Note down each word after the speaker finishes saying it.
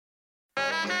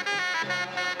You're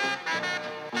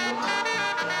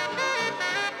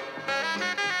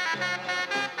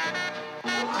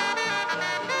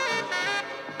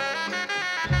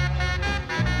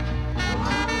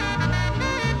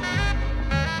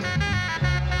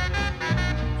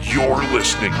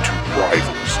listening to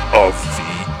Rivals of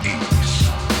the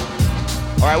East.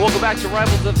 All right, welcome back to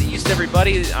Rivals of the East,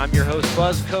 everybody. I'm your host,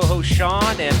 Buzz, co-host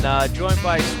Sean, and joined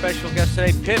by special guest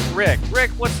today, Pitt Rick.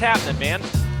 Rick, what's happening, man?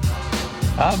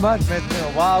 Not much, man. It's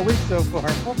been a wild week so far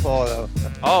in football, though.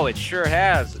 Oh, it sure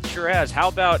has. It sure has. How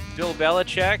about Bill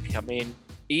Belichick? I mean,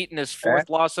 eating his fourth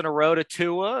loss in a row to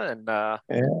Tua, and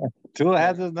Tua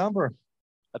has his number.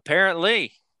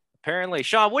 Apparently.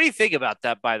 Sean, what do you think about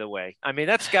that, by the way? I mean,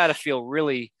 that's got to feel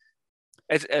really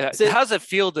how does it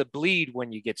feel to bleed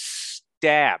when you get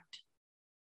stabbed?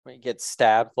 When you get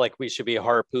stabbed, like we should be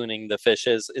harpooning the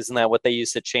fishes. Isn't that what they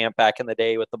used to chant back in the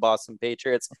day with the Boston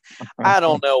Patriots? I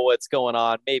don't know what's going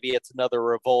on. Maybe it's another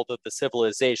revolt of the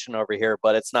civilization over here,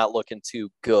 but it's not looking too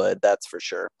good. That's for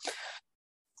sure.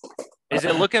 Is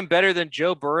it looking better than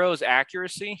Joe Burrow's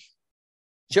accuracy?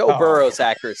 Burrow's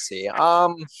accuracy.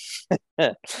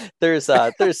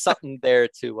 There's something there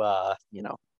to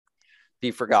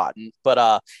be forgotten.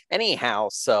 But anyhow,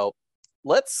 so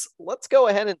let's go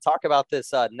ahead and talk about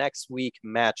this next week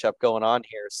matchup going on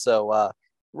here. So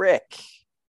Rick,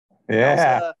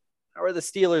 how are the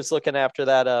Steelers looking after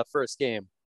that first game?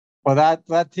 Well, that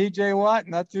TJ Watt,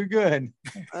 not too good.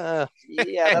 Yeah,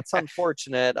 that's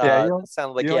unfortunate. It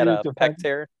sounded like he had a pec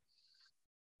tear.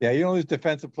 Yeah, you don't lose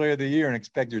Defensive Player of the Year and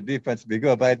expect your defense to be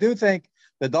good. But I do think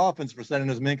the Dolphins were sending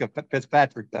us Minkah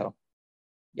Fitzpatrick, though.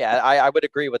 Yeah, I would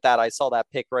agree with that. I saw that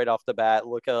pick right off the bat.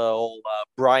 Look at old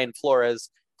Brian Flores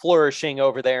flourishing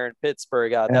over there in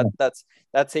Pittsburgh.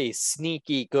 That's a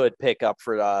sneaky good pickup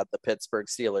for the Pittsburgh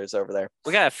Steelers over there.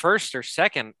 We got a first or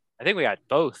second. I think we got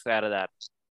both out of that.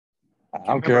 I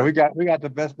don't care. We got one of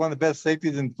the best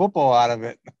safeties in football out of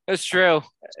it. That's true.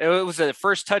 It was the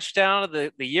first touchdown of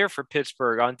the year for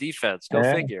Pittsburgh on defense. Go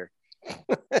figure.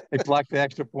 They blocked the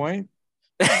extra point.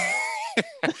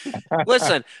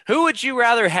 Listen, who would you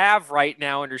rather have right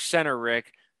now under center,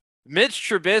 Rick? Mitch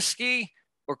Trubisky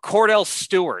or Cordell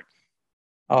Stewart?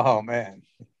 Oh, man.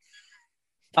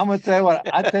 I'm going to tell you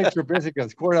what. I take Trubisky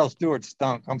because Cordell Stewart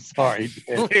stunk. I'm sorry.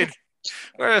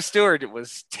 Cordell Stewart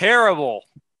was terrible.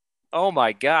 Oh,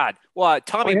 my God. Well,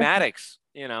 Tommy Maddox,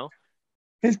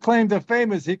 His claim to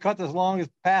fame is he cut the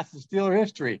longest pass in Steeler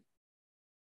history.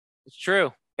 It's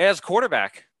true. As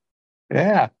quarterback.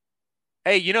 Yeah.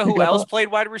 Hey, you know who else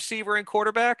played wide receiver and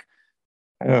quarterback?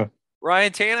 Ryan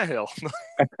Tannehill.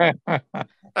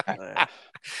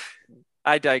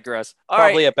 I digress.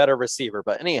 Probably a better receiver,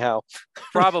 but anyhow.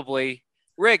 Probably.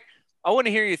 Rick, I want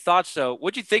to hear your thoughts, though.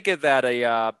 What'd you think of that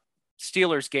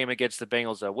Steelers game against the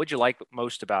Bengals, though? What'd you like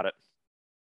most about it?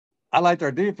 I liked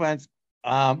our defense.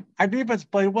 Our defense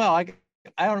played well.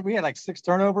 We had like 6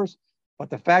 turnovers,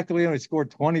 but the fact that we only scored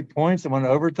 20 points and went to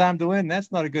overtime to win,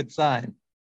 that's not a good sign.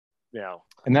 Yeah.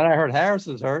 And then I heard Harris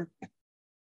is hurt.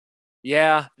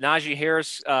 Yeah, Najee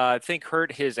Harris, I think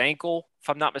hurt his ankle, if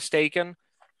I'm not mistaken,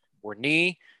 or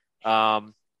knee. I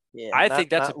think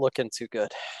that's not looking too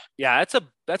good. Yeah,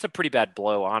 that's a pretty bad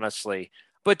blow, honestly.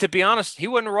 But to be honest, he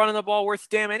wasn't running the ball worth a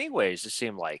damn anyways, it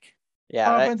seemed like.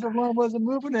 Yeah. Our offensive line wasn't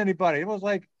moving anybody. It was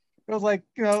like,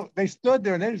 they stood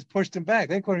there and they just pushed him back.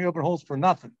 They couldn't open holes for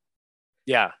nothing.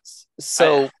 Yeah.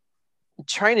 So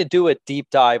trying to do a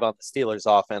deep dive on the Steelers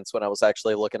offense when I was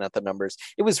actually looking at the numbers,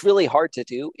 it was really hard to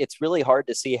do. It's really hard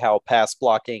to see how pass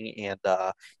blocking and,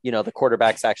 the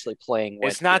quarterback's actually playing. When,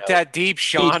 it's not that deep,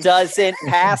 Sean. He doesn't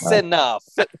pass enough.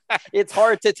 It's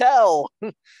hard to tell.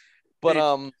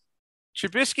 But,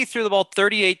 Trubisky threw the ball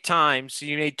 38 times. So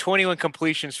you made 21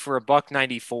 completions for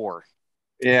 $194.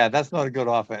 Yeah, that's not a good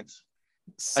offense.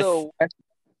 So,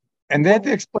 and then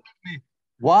to explain to me,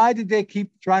 why did they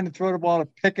keep trying to throw the ball to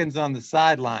Pickens on the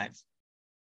sidelines?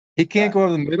 He can't go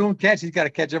over the middle and catch. He's got to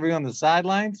catch everything on the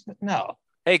sidelines. No.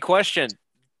 Hey, question.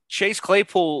 Chase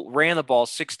Claypool ran the ball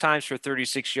 6 times for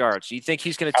 36 yards. Do you think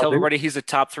he's going to tell everybody he's a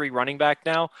top 3 running back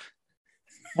now?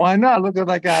 Why not? Look at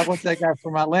that guy. What's that guy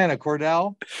from Atlanta?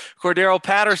 Cordell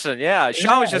Patterson. Yeah.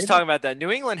 Sean was just talking about that. New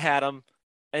England had him,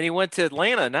 and he went to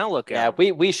Atlanta. Now look at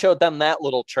him. We showed them that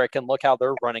little trick, and look how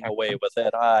they're running away with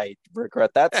it. I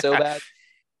regret that so bad.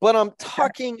 But I'm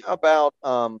talking about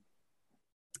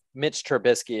Mitch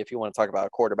Trubisky, if you want to talk about a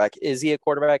quarterback. Is he a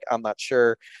quarterback? I'm not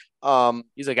sure.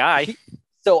 He's a guy.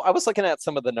 So I was looking at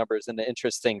some of the numbers, and the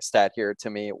interesting stat here to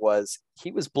me was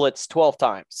he was blitzed 12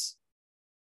 times.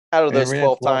 Out of those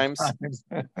 12 times,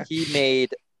 he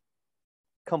made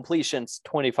completions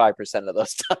 25% of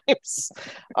those times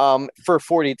for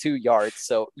 42 yards.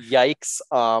 So yikes.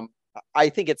 I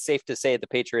think it's safe to say the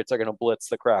Patriots are going to blitz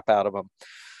the crap out of them.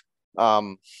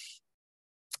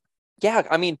 Yeah,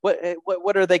 I mean,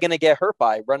 what are they going to get hurt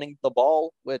by? Running the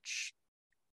ball, which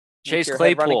Chase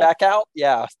Claypool running back out.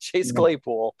 Yeah, Chase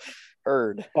Claypool.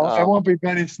 Heard. It won't be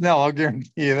Benny Snell. I'll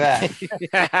guarantee you that.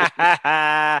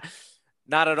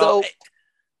 Not at all.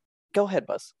 Go ahead,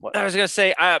 Buzz. What? I was going to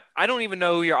say, I don't even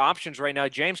know your options right now.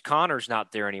 James Conner's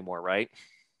not there anymore, right?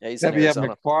 Yeah, he's in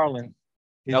Arizona. McFarland.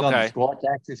 He's on the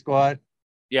taxi squad.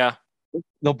 Yeah.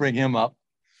 They'll bring him up.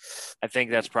 I think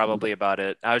that's probably about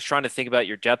it. I was trying to think about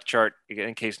your depth chart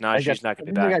in case Najee's not going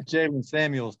to be back. I got Jalen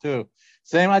Samuels, too.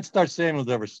 I'd start Samuels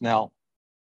over Snell.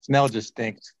 Snell just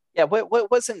stinks. Yeah, what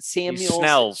wasn't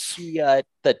Samuels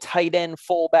the tight end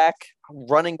fullback,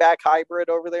 running back hybrid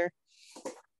over there?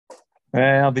 I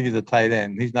don't think he's a tight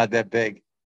end. He's not that big.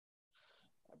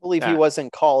 I believe he was in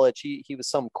college. He was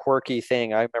some quirky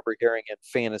thing I remember hearing in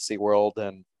Fantasy World,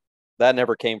 and that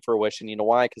never came to fruition. You know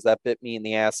why? Because that bit me in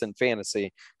the ass in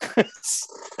fantasy.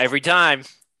 Every time.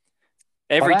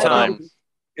 Every time.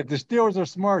 If the Steelers are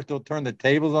smart, they'll turn the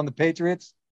tables on the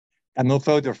Patriots, and they'll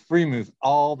throw their free moves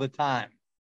all the time.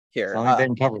 Here, so they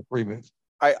can cover free moves.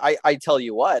 I tell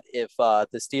you what, if the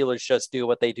Steelers just do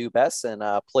what they do best and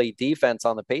play defense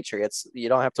on the Patriots, you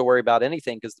don't have to worry about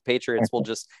anything because the Patriots will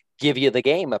just give you the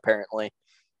game, apparently.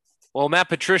 Well, Matt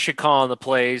Patricia calling the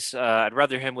plays. I'd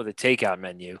rather him with a takeout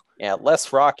menu. Yeah,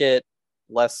 less rocket,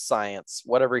 less science.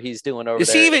 Whatever he's doing over there.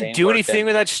 Does he even do anything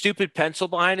with that stupid pencil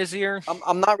behind his ear?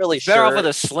 I'm not really sure. Better off with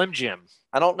a Slim Jim.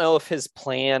 I don't know if his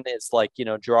plan is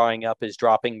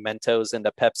dropping Mentos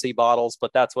into Pepsi bottles,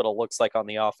 but that's what it looks like on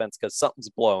the offense because something's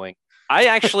blowing.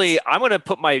 I'm going to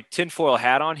put my tinfoil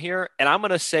hat on here, and I'm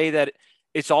going to say that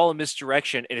it's all a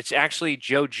misdirection, and it's actually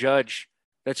Joe Judge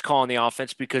that's calling the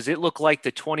offense because it looked like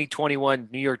the 2021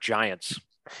 New York Giants.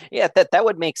 Yeah, that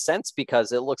would make sense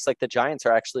because it looks like the Giants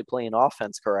are actually playing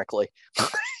offense correctly.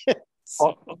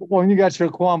 When you got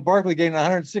Saquon Barkley getting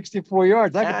 164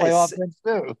 yards, I can play offense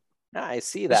too. I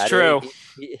see that. It's true.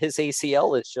 His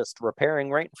ACL is just repairing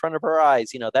right in front of our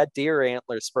eyes. That deer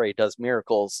antler spray does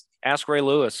miracles. Ask Ray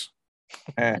Lewis.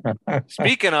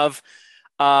 Speaking of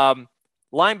linebackers,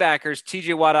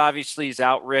 TJ Watt obviously is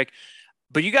out, Rick.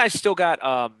 But you guys still got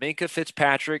Minkah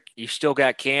Fitzpatrick. You still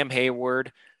got Cam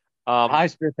Hayward.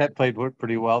 Highsmith that played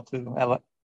pretty well too.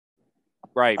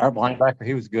 Right. Our linebacker,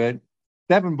 he was good.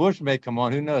 Devin Bush may come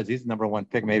on. Who knows? He's the number one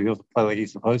pick. Maybe he'll play like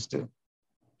he's supposed to.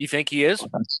 You think he is?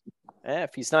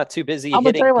 If he's not too busy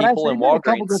hitting people in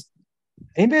Walgreens.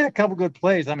 He made a couple good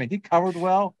plays. I mean, he covered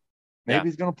well. Maybe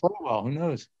he's going to play well. Who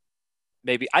knows?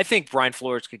 Maybe. I think Brian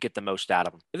Flores could get the most out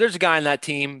of him. If there's a guy on that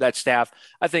team, that staff,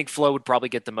 I think Flo would probably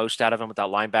get the most out of him with that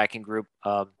linebacking group.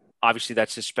 Obviously,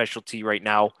 that's his specialty right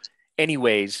now.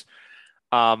 Anyways,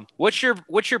 what's your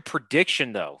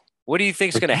prediction, though? What do you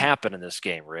think is going to happen in this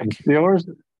game, Rick? The Steelers?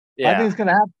 Yeah. I think it's going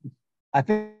to happen. I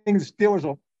think the Steelers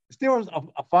will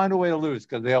find a way to lose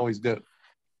because they always do.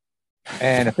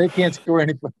 And if they can't score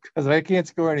any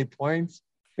points,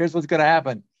 here's what's going to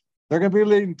happen. They're going to be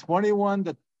leading 21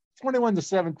 to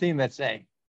 17, let's say.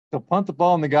 They'll punt the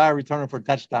ball and the guy return it for a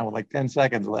touchdown with like 10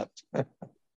 seconds left.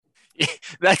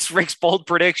 That's Rick's bold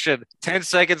prediction. 10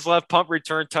 seconds left, punt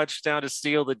return, touchdown to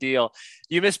seal the deal.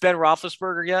 You miss Ben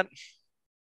Roethlisberger yet?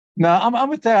 No, I'm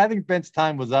going to tell you, I think Ben's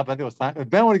time was up. I think it was time. If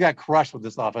Ben would have got crushed with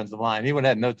this offensive line, he would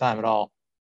have had no time at all.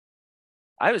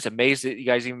 I was amazed that you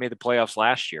guys even made the playoffs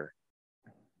last year.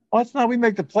 Well, it's not we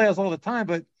make the playoffs all the time,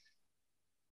 but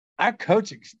our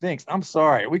coaching stinks. I'm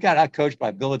sorry. We got outcoached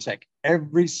by Belichick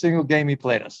every single game he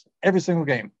played us. Every single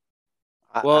game.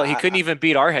 Well, he couldn't even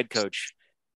beat our head coach.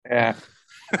 Yeah.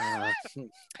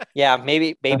 Yeah,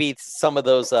 maybe some of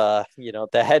those, the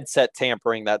headset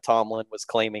tampering that Tomlin was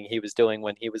claiming he was doing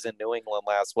when he was in New England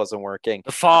last wasn't working.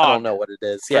 The fog. I don't know what it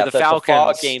is. Yeah, the Falcons. The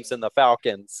fog games and the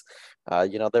Falcons.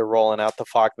 They're rolling out the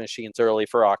fog machines early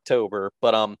for October.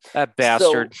 But that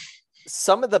bastard. So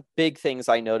some of the big things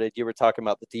I noted, you were talking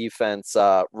about the defense,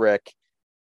 Rick.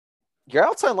 Your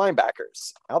outside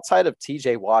linebackers, outside of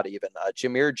TJ Watt, even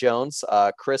Jameer Jones,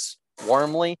 Chris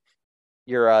Wormley,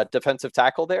 your defensive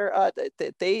tackle there,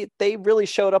 they really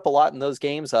showed up a lot in those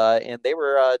games, and they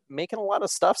were making a lot of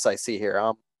stuffs I see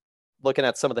here. Looking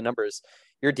at some of the numbers,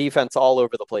 your defense all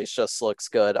over the place just looks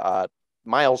good.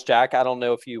 Miles Jack, I don't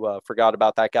know if you forgot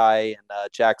about that guy in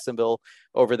Jacksonville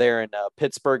over there in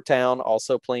Pittsburgh town,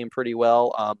 also playing pretty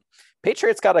well.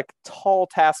 Patriots got a tall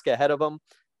task ahead of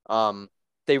them.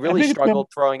 They really struggled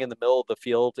throwing in the middle of the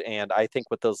field, and I think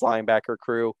with those linebacker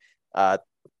crew,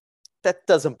 that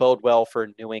doesn't bode well for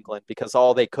New England because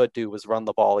all they could do was run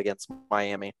the ball against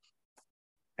Miami.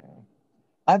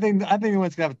 I think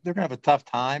they're gonna have a tough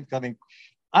time. I think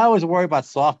I always worry about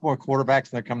sophomore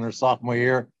quarterbacks when they come in their sophomore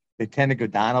year. They tend to go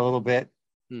down a little bit.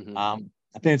 Mm-hmm.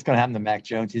 I think it's going to happen to Mac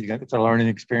Jones. It's a learning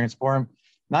experience for him.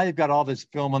 Now you've got all this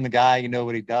film on the guy. You know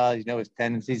what he does. You know his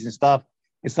tendencies and stuff.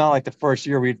 It's not like the first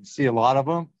year we see a lot of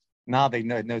them. Now they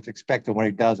know it's expected what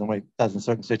he does and what he does in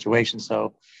certain situations.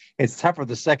 So it's tougher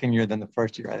the second year than the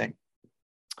first year, I think.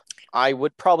 I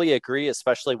would probably agree,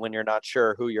 especially when you're not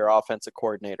sure who your offensive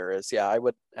coordinator is. Yeah, I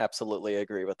would absolutely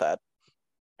agree with that.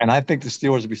 And I think the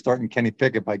Steelers will be starting Kenny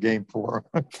Pickett by game 4.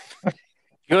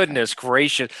 Goodness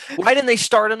gracious. Why didn't they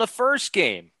start in the first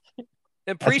game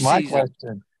in preseason? That's my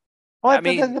question. Well,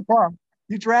 that's the problem.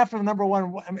 You draft him number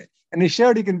 1, and he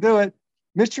showed he can do it.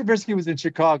 Mr. Trubisky was in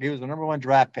Chicago. He was the number 1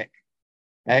 draft pick.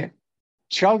 Okay?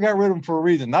 Chicago got rid of him for a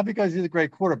reason, not because he's a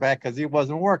great quarterback, because he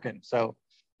wasn't working. So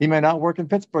he may not work in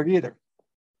Pittsburgh either.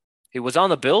 He was on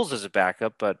the Bills as a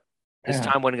backup, but his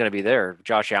time wasn't going to be there.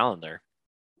 Josh Allen there.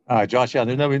 Josh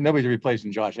Allen. There's nobody's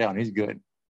replacing Josh Allen. He's good.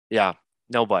 Yeah,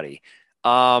 nobody.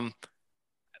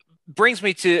 Brings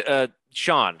me to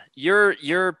Sean.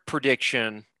 Your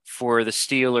prediction for the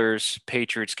Steelers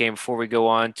Patriots game before we go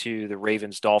on to the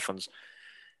Ravens Dolphins.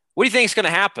 What do you think is going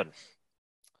to happen?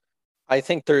 I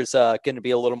think there's going to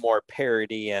be a little more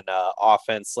parity in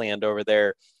offense land over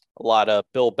there. A lot of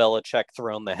Bill Belichick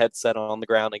throwing the headset on the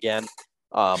ground again.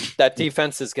 That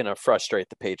defense is going to frustrate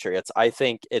the Patriots. I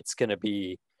think it's going to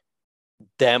be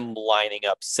them lining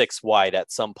up 6 wide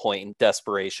at some point in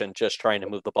desperation, just trying to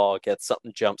move the ball, get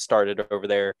something jump started over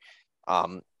there.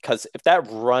 Because if that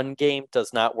run game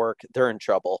does not work, they're in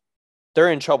trouble.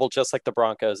 They're in trouble just like the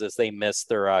Broncos as they miss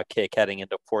their kick heading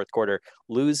into fourth quarter,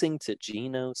 losing to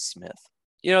Geno Smith.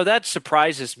 You know, that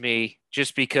surprises me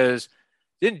just because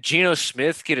didn't Geno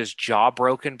Smith get his jaw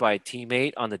broken by a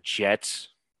teammate on the Jets?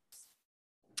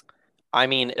 I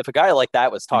mean, if a guy like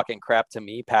that was talking crap to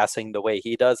me passing the way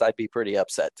he does, I'd be pretty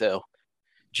upset too.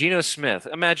 Geno Smith,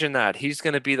 imagine that. He's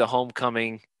going to be the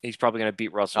homecoming. He's probably going to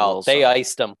beat Russell Wilson. They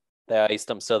iced him,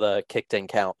 so the kick didn't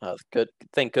count. Good,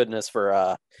 thank goodness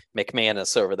for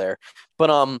McManus over there.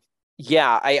 But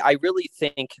yeah, I really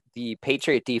think the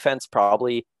Patriot defense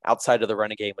probably outside of the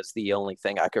running game was the only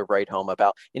thing I could write home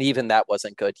about, and even that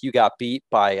wasn't good. You got beat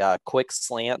by quick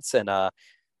slants and a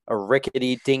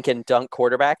rickety dink and dunk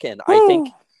quarterback. And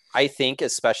I think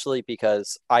especially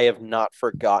because I have not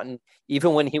forgotten,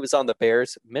 even when he was on the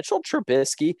Bears, Mitchell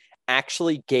Trubisky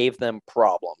actually gave them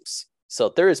problems. So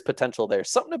there is potential there.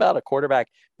 Something about a quarterback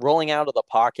rolling out of the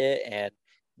pocket and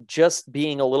just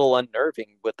being a little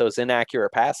unnerving with those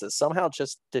inaccurate passes somehow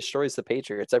just destroys the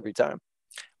Patriots every time.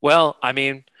 Well, I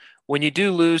mean, when you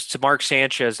do lose to Mark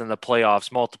Sanchez in the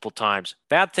playoffs multiple times,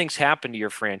 bad things happen to your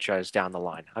franchise down the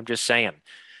line. I'm just saying.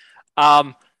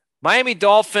 Miami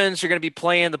Dolphins are going to be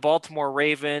playing the Baltimore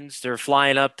Ravens. They're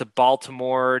flying up to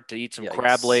Baltimore to eat some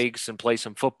crab legs and play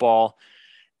some football.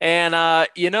 And,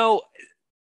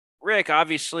 Rick,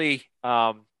 obviously,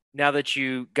 now that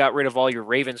you got rid of all your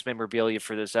Ravens memorabilia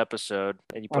for this episode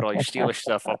and you put all your Steelers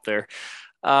stuff up there,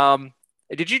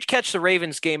 did you catch the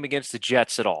Ravens game against the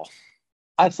Jets at all?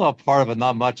 I saw part of it,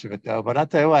 not much of it, though. But I'll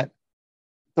tell you what,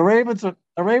 the Ravens are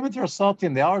a salty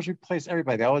team. They always replace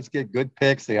everybody. They always get good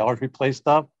picks. They always replace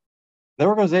stuff. Their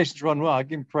organizations run well. I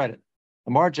give them credit.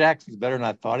 Lamar Jackson's better than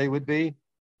I thought he would be.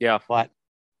 Yeah. But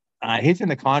he's in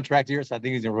the contract year, so I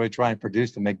think he's going to really try and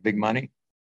produce to make big money.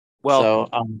 Well,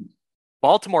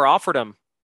 Baltimore offered him.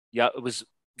 Yeah, it was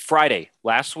Friday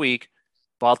last week.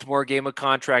 Baltimore gave him a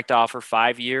contract offer,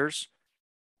 5 years,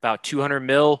 about $200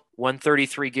 million,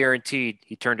 $133 guaranteed.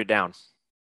 He turned it down.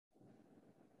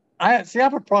 I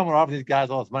have a problem with offering these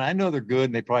guys all this money. I know they're good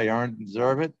and they probably earn and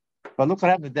deserve it. But look what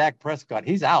happened to Dak Prescott.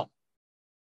 He's out.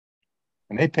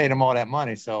 And they paid him all that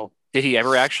money. So did he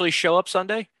ever actually show up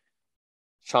Sunday?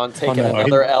 Sean taking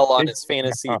another L on his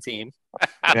fantasy team.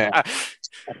 Yeah.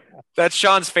 That's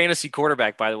Sean's fantasy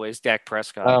quarterback, by the way, is Dak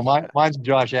Prescott. Mine's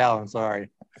Josh Allen. Sorry.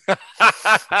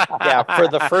 Yeah, for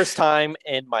the first time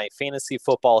in my fantasy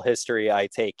football history, I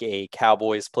take a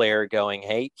Cowboys player going,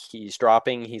 hey, he's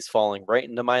dropping. He's falling right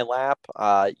into my lap.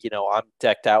 I'm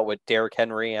decked out with Derrick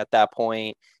Henry at that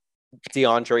point,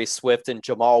 DeAndre Swift and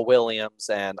Jamal Williams,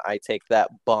 and I take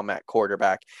that bum at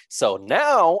quarterback. So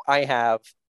now I have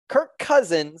Kirk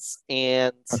Cousins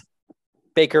and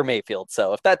Baker Mayfield.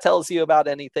 So if that tells you about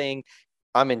anything,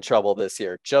 I'm in trouble this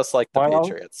year, just like the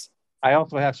Patriots. I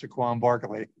also have Saquon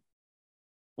Barkley.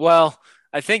 Well,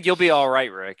 I think you'll be all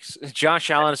right, Rick. Josh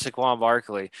Allen and Saquon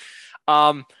Barkley.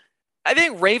 I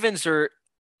think Ravens are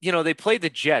they played the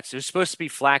Jets. It was supposed to be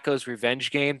Flacco's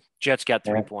revenge game. Jets got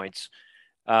 3 points.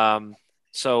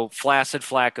 So flaccid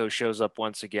Flacco shows up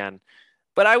once again.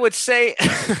 But I would say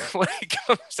when it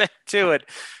comes down to it,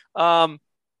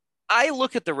 I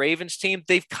look at the Ravens team.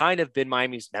 They've kind of been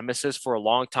Miami's nemesis for a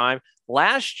long time.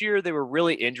 Last year, they were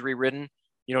really injury ridden.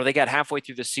 They got halfway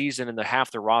through the season and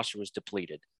half their roster was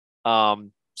depleted.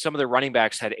 Some of their running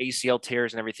backs had ACL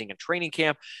tears and everything in training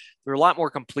camp. They're a lot more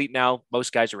complete now.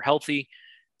 Most guys are healthy.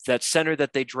 That center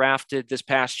that they drafted this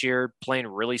past year playing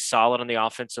really solid on the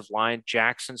offensive line.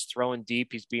 Jackson's throwing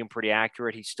deep. He's being pretty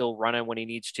accurate. He's still running when he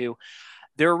needs to.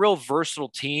 They're a real versatile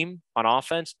team on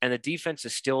offense, and the defense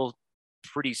is still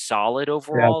pretty solid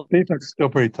overall. Yeah, defense is still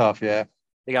pretty tough, yeah.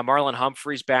 They got Marlon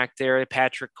Humphreys back there,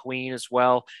 Patrick Queen as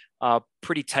well.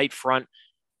 Pretty tight front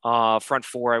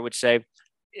four, I would say.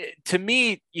 To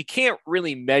me, you can't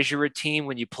really measure a team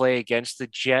when you play against the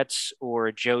Jets or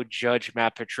a Joe Judge,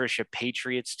 Matt Patricia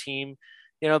Patriots team.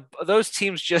 Those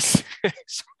teams just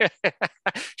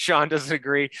Sean doesn't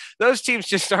agree. Those teams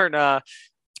just aren't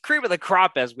cream of the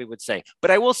crop, as we would say.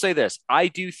 But I will say this. I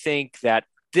do think that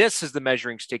this is the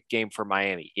measuring stick game for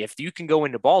Miami. If you can go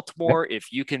into Baltimore,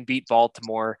 if you can beat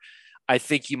Baltimore, I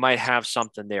think you might have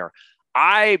something there.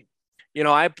 I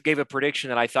gave a prediction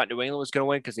that I thought New England was going to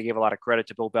win because they gave a lot of credit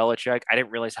to Bill Belichick. I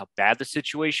didn't realize how bad the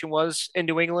situation was in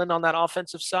New England on that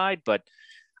offensive side. But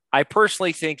I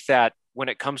personally think that when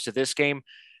it comes to this game,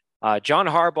 John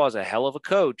Harbaugh is a hell of a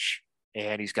coach,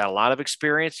 and he's got a lot of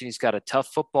experience, and he's got a tough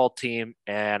football team.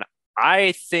 And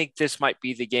I think this might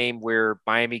be the game where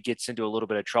Miami gets into a little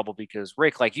bit of trouble because,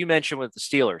 Rick, like you mentioned with the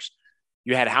Steelers,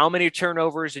 you had how many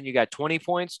turnovers and you got 20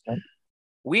 points?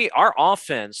 Our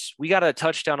offense, we got a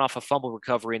touchdown off a fumble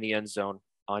recovery in the end zone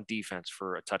on defense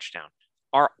for a touchdown.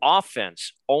 Our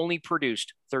offense only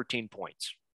produced 13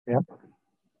 points. Yep.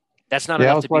 That's not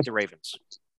enough to beat the Ravens.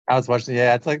 I was watching.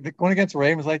 Yeah, it's like going against the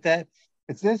Ravens like that.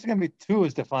 This is going to be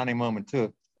Tua's defining moment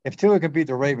too. If Tua can beat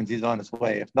the Ravens, he's on his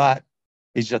way. If not,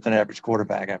 he's just an average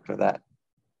quarterback after that.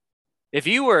 If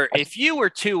you were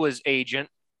Tua's agent,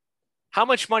 how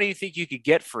much money do you think you could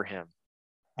get for him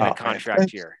in a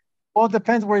contract year? Well, it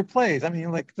depends where he plays. I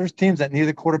mean, like there's teams that need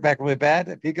the quarterback really bad.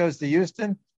 If he goes to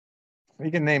Houston,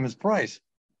 he can name his price.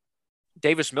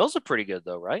 Davis Mills is pretty good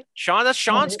though, right? That's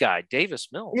Sean's guy, Davis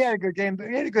Mills. He had a good game.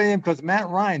 He had a good game because Matt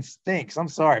Ryan stinks. I'm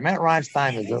sorry. Matt Ryan's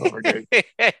time is over, dude.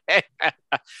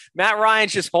 Matt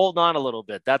Ryan's just holding on a little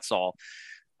bit. That's all.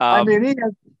 I mean,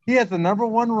 he has the number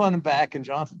one running back in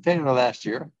Jonathan Taylor last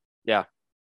year. Yeah.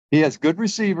 He has good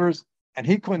receivers, and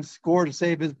he couldn't score to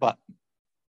save his butt.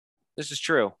 This is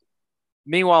true.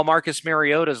 Meanwhile, Marcus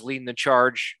Mariota is leading the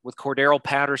charge with Cordero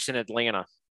Patterson, Atlanta.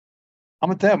 I'm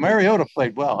going to tell you, Mariota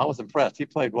played well. I was impressed. He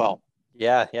played well.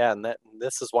 Yeah, and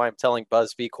this is why I'm telling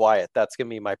Buzz, be quiet. That's going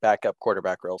to be my backup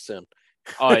quarterback real soon.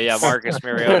 Oh, yeah, Marcus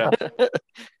Mariota.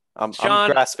 I'm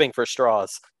grasping for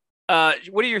straws.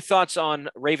 What are your thoughts on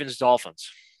Ravens-Dolphins?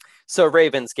 So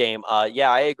Ravens game, I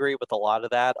agree with a lot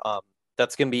of that.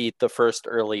 That's going to be the first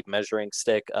early measuring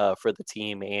stick for the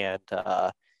team and,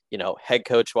 head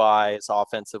coach-wise,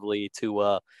 offensively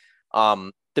to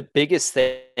the biggest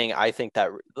thing I think that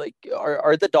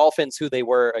are the Dolphins who they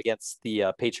were against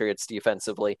the Patriots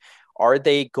defensively. Are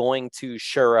they going to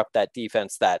shore up that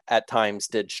defense that at times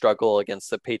did struggle against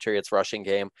the Patriots rushing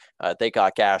game? They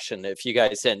got gashed. And if you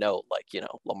guys didn't know,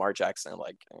 Lamar Jackson,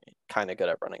 kind of good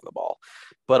at running the ball,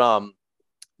 but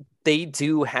they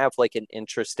do have an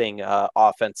interesting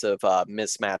offensive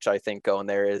mismatch, I think, going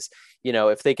there is,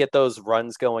 if they get those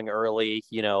runs going early,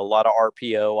 a lot of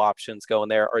RPO options going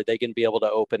there, are they going to be able to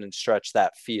open and stretch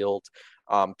that field?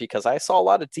 Because I saw a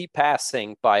lot of deep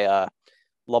passing by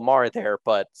Lamar there,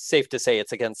 but safe to say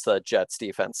it's against the Jets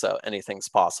defense. So anything's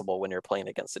possible when you're playing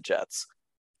against the Jets.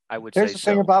 I would say so. Here's the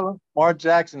thing about Lamar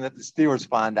Jackson that the Steelers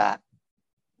find out.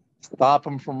 Stop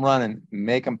him from running.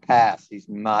 Make him pass. He's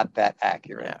not that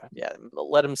accurate. Yeah.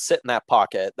 Let him sit in that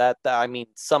pocket. I mean,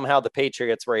 somehow the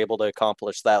Patriots were able to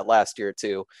accomplish that last year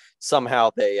too. Somehow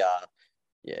they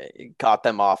got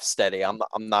them off steady. I'm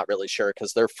not really sure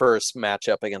because their first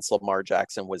matchup against Lamar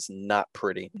Jackson was not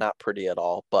pretty at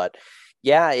all. But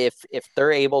yeah, if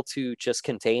they're able to just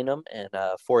contain them and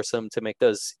force them to make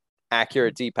those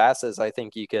accurate deep passes, I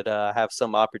think you could have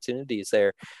some opportunities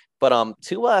there. But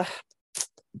Tua,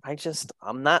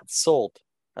 I'm not sold.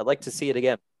 I'd like to see it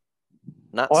again.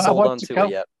 Not sold on Tua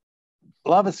yet. A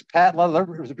lot of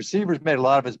the receivers made a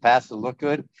lot of his passes look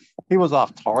good. He was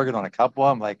off target on a couple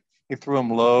of them. He threw them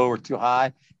low or too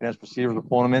high, and his receivers were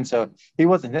pulling them in. So he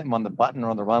wasn't hitting them on the button or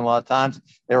on the run a lot of times.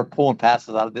 They were pulling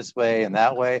passes out of this way and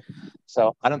that way.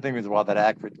 So I don't think he was all that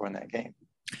accurate during that game.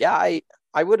 Yeah,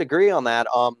 I would agree on that.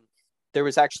 there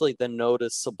was actually the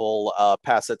noticeable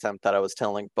pass attempt that I was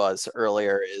telling Buzz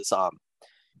earlier is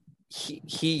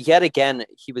he yet again,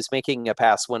 he was making a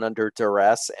pass when under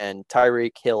duress, and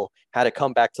Tyreek Hill had to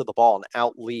come back to the ball and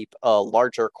outleap a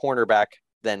larger cornerback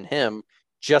than him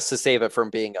just to save it from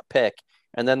being a pick.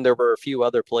 And then there were a few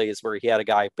other plays where he had a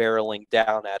guy barreling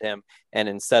down at him, and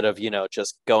instead of,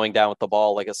 just going down with the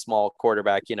ball like a small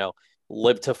quarterback,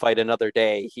 live to fight another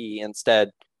day, he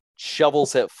instead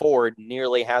shovels it forward,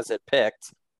 nearly has it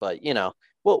picked. But,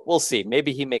 we'll see.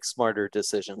 Maybe he makes smarter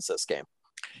decisions this game.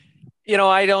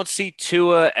 I don't see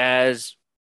Tua as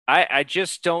I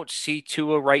just don't see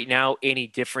Tua right now any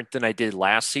different than I did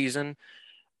last season.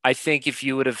 I think if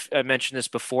you would have, I mentioned this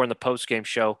before in the post-game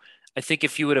show, I think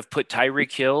if you would have put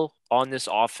Tyreek Hill on this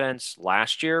offense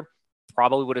last year,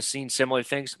 probably would have seen similar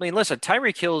things. I mean, listen,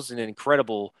 Tyreek Hill is an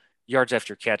incredible yards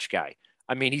after catch guy.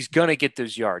 I mean, he's going to get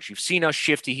those yards. You've seen how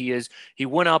shifty he is. He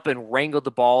went up and wrangled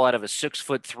the ball out of a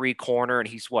 6'3" corner, and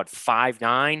he's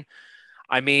 5'9".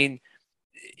 I mean,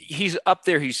 he's up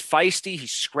there. He's feisty.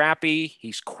 He's scrappy.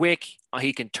 He's quick.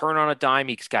 He can turn on a dime.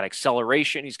 He's got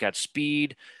acceleration. He's got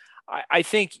speed. I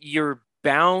think you're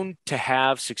bound to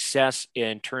have success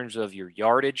in terms of your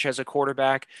yardage as a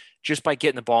quarterback just by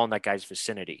getting the ball in that guy's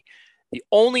vicinity. The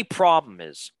only problem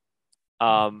is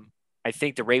I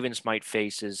think the Ravens might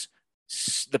face is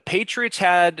the Patriots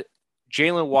had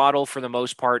Jalen Waddle for the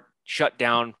most part shut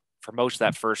down for most of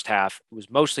that first half. It was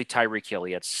mostly Tyreek Hill.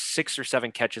 He had 6 or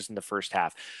 7 catches in the first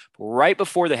half. But right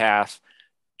before the half,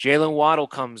 Jalen Waddle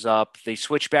comes up. They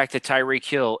switch back to Tyreek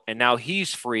Hill, and now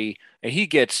he's free, and he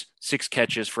gets 6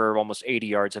 catches for almost 80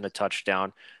 yards and a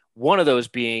touchdown. One of those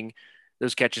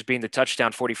catches being the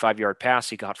touchdown 45-yard pass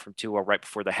he got from Tua right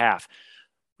before the half,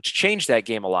 which changed that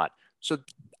game a lot. So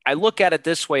I look at it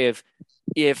this way: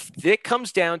 if it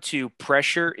comes down to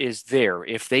pressure is there,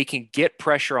 if they can get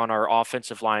pressure on our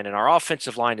offensive line, and our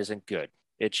offensive line isn't good,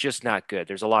 it's just not good.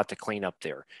 There's a lot to clean up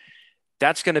there.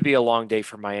 That's going to be a long day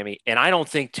for Miami. And I don't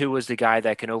think Tua is the guy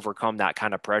that can overcome that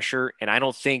kind of pressure. And I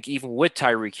don't think even with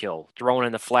Tyreek Hill throwing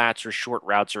in the flats or short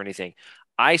routes or anything,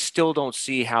 I still don't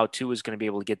see how Tua is going to be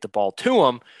able to get the ball to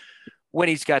him when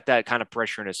he's got that kind of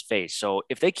pressure in his face. So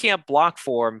if they can't block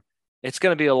for him, it's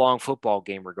going to be a long football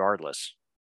game regardless.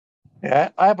 Yeah,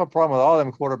 I have a problem with all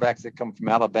them quarterbacks that come from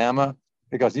Alabama,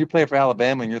 because you play for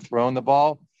Alabama and you're throwing the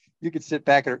ball, you could sit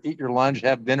back or eat your lunch,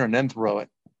 have dinner, and then throw it.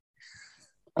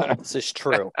 This is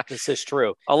true.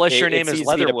 Unless your name is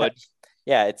Leatherwood.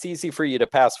 Yeah, it's easy for you to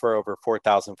pass for over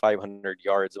 4,500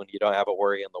 yards when you don't have a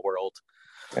worry in the world.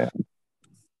 Yeah.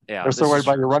 Yeah, they're so worried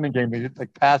about your running game. They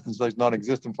like passing, so it's not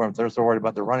existent for them. They're so worried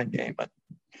about their running game, but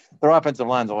their offensive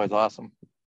line is always awesome.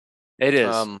 It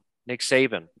is. Nick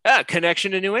Saban.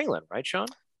 Connection to New England, right, Sean?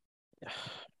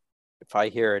 If I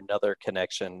hear another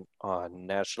connection on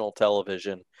national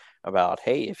television about,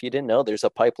 hey, if you didn't know, there's a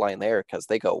pipeline there because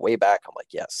they go way back, I'm like,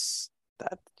 yes,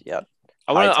 that, yeah.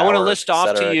 I want to list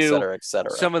off to you et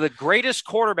cetera. Some of the greatest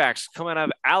quarterbacks coming out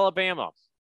of Alabama.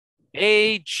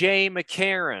 A.J.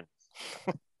 McCarron,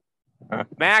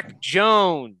 Mac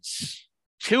Jones,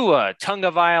 Tua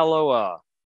Tagovailoa,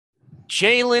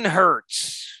 Jalen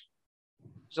Hurts.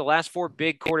 These are the last 4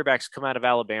 big quarterbacks come out of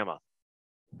Alabama.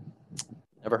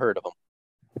 Never heard of them.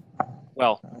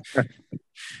 Well,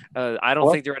 I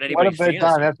don't think they're on anybody's fantasy.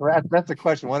 What have they done? That's the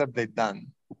question. What have they done?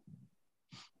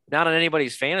 Not on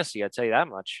anybody's fantasy, I'd tell you that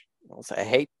much. I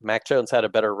hate Mac Jones had a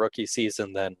better rookie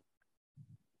season than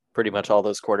pretty much all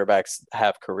those quarterbacks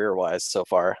have career-wise so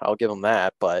far. I'll give him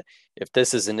that. But if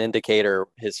this is an indicator,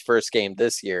 his first game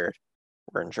this year,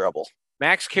 we're in trouble.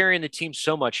 Mac's carrying the team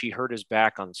so much he hurt his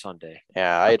back on Sunday.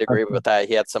 Yeah, I'd agree with that.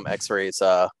 He had some X-rays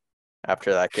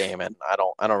after that game, and I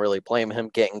don't really blame him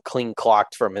getting clean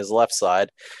clocked from his left side.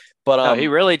 But no, he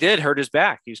really did hurt his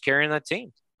back. He was carrying that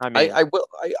team. I mean,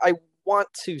 I want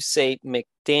to say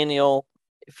McDaniel,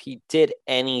 if he did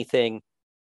anything,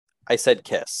 I said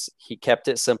kiss. He kept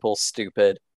it simple,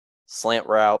 stupid, slant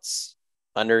routes,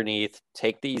 underneath,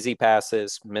 take the easy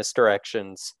passes,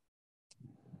 misdirections.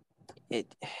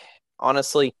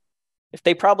 Honestly, if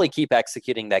they probably keep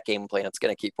executing that game plan, it's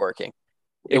going to keep working.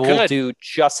 It will do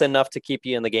just enough to keep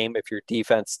you in the game if your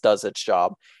defense does its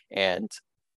job. And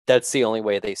that's the only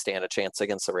way they stand a chance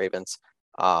against the Ravens.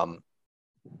 I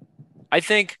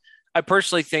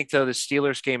personally think, though, the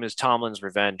Steelers game is Tomlin's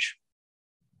revenge.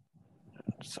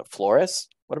 So Flores?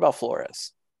 What about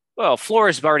Flores? Well,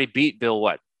 Flores already beat Bill,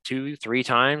 2-3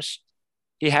 times?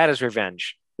 He had his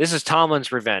revenge. This is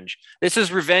Tomlin's revenge. This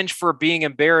is revenge for being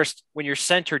embarrassed when your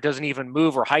center doesn't even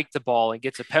move or hike the ball and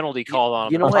gets a penalty called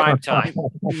on him in prime time.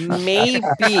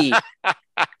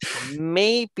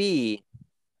 Maybe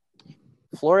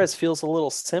Flores feels a little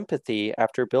sympathy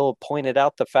after Bill pointed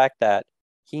out the fact that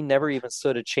he never even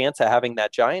stood a chance at having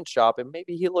that Giants job, and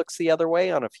maybe he looks the other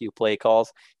way on a few play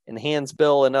calls and hands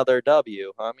Bill another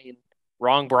W. I mean,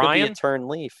 Wrong could be a Brian? turn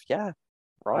leaf. Yeah.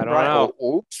 Wrong I don't Brian. know.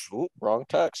 Oh, oops. Wrong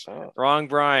text. Wrong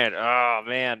Brian. Oh,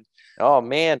 man. Oh,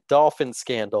 man. Dolphin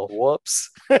scandal. Whoops.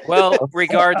 Well,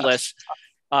 regardless,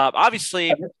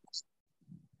 obviously,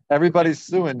 Everybody's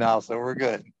suing now, so we're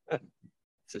good.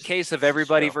 it's a case of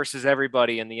everybody versus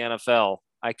everybody in the NFL.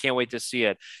 I can't wait to see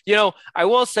it. I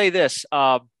will say this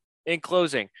in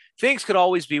closing, things could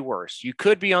always be worse. You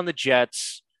could be on the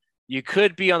Jets. You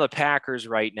could be on the Packers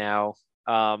right now.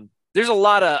 There's a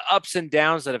lot of ups and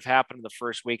downs that have happened in the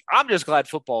first week. I'm just glad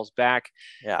football's back.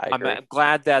 Yeah, I'm I'm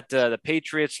glad that the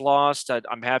Patriots lost.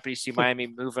 I'm happy to see Miami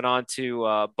moving on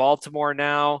to Baltimore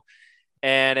now.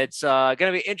 And it's going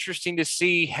to be interesting to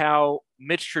see how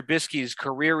Mitch Trubisky's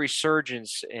career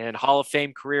resurgence and Hall of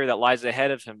Fame career that lies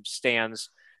ahead of him stands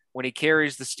when he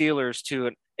carries the Steelers to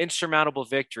an insurmountable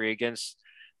victory against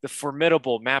the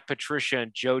formidable Matt Patricia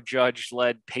and Joe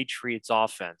Judge-led Patriots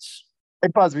offense. Hey,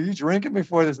 Paz, were you drinking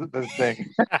before this thing?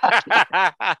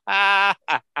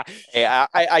 Hey,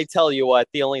 I tell you what,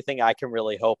 the only thing I can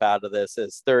really hope out of this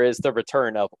is there is the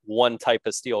return of one type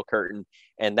of steel curtain,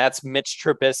 and that's Mitch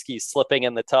Trubisky slipping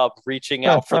in the tub, reaching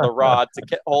out for the rod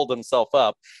to hold himself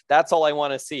up. That's all I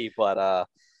want to see. But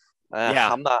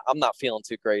Yeah. I'm not feeling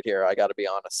too great here. I got to be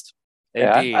honest.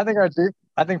 Yeah, Indeed.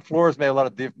 I think Flores made a lot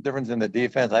of difference in the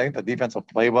defense. I think the defense will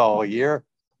play well all year,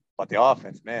 but the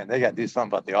offense, man, they got to do something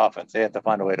about the offense. They have to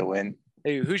find a way to win.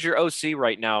 Hey, who's your OC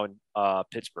right now in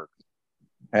Pittsburgh?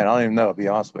 And I don't even know, to be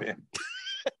honest with you.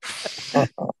 I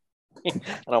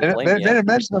don't blame They you. didn't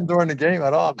mention them during the game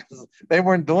at all because they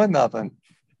weren't doing nothing.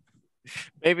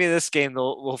 Maybe this game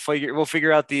we'll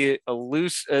figure out the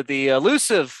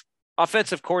elusive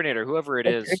offensive coordinator, whoever it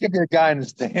is. It could be a guy in the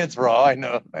stands for all I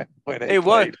know. Hey,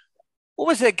 what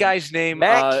was that guy's name?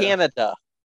 Matt Canada.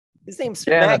 His name's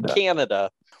Matt Canada.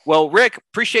 Well, Rick,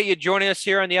 appreciate you joining us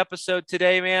here on the episode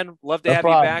today, man. Love to No have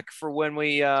problem. you back for when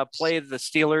we play the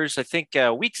Steelers. I think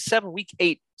week 7, week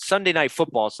 8, Sunday night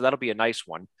football. So that'll be a nice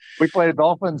one. We play the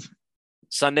Dolphins.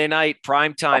 Sunday night,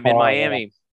 prime time in Oh,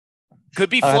 Miami.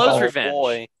 Could be Flo's Oh, revenge.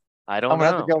 Boy. I don't I'm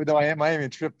going to have know. to go with Miami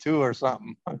trip 2 or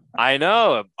something. I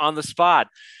know, on the spot.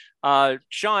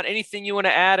 Sean, anything you want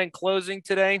to add in closing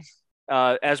today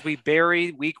as we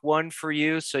bury week 1 for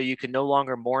you so you can no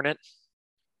longer mourn it?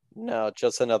 No,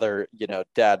 just another,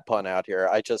 dad pun out here.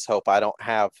 I just hope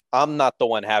I'm not the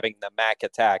one having the Mac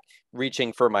attack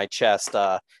reaching for my chest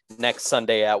next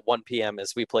Sunday at 1 p.m.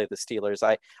 as we play the Steelers.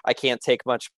 I can't take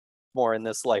much more in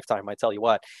this lifetime, I tell you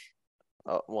what.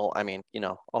 Well, I mean,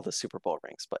 all the Super Bowl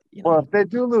rings, but, Well, if they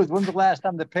do lose, when's the last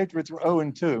time the Patriots were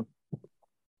 0-2?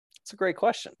 it's a great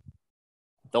question.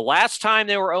 The last time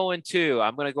they were 0-2,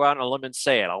 I'm going to go out on a limb and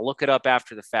say it. I'll look it up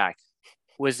after the fact.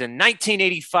 Was in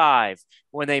 1985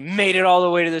 when they made it all the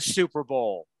way to the Super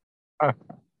Bowl,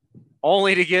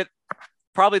 only to get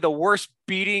probably the worst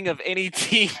beating of any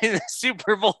team in the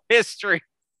Super Bowl history.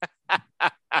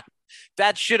 I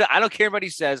don't care what he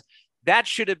says, that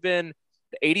should have been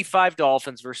the 85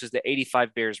 Dolphins versus the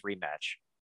 85 Bears rematch.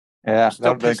 Yeah, Still that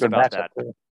would be a pissed good about matchup.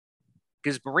 that.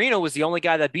 Because Marino was the only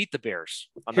guy that beat the Bears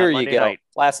on Here that you Monday go. night.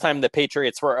 Last time the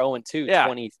Patriots were 0-2, Yeah.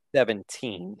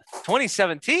 2017.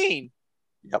 2017?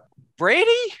 Yep.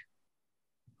 Brady?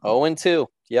 0-2.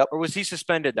 Yep. Or was he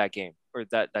suspended that game or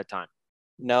that time?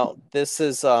 No, this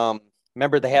is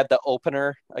remember they had the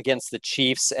opener against the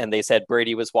Chiefs and they said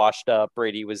Brady was washed up,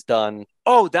 Brady was done.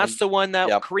 Oh, that's the one that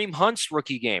Yep. Kareem Hunt's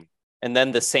rookie game. And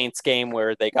then the Saints game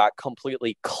where they got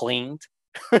completely cleaned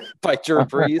by Drew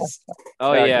Brees.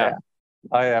 Oh, yeah.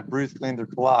 Oh, yeah. Bruce cleaned their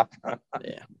clock.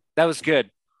 That was good.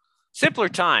 Simpler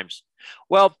times.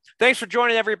 Well, thanks for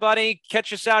joining, everybody.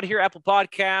 Catch us out here, Apple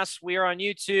Podcasts. We are on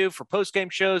YouTube for post-game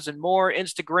shows and more,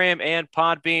 Instagram and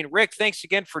Podbean. Rick, thanks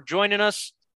again for joining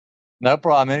us. No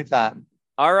problem. Anytime.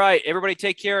 All right, everybody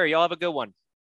take care. Y'all have a good one.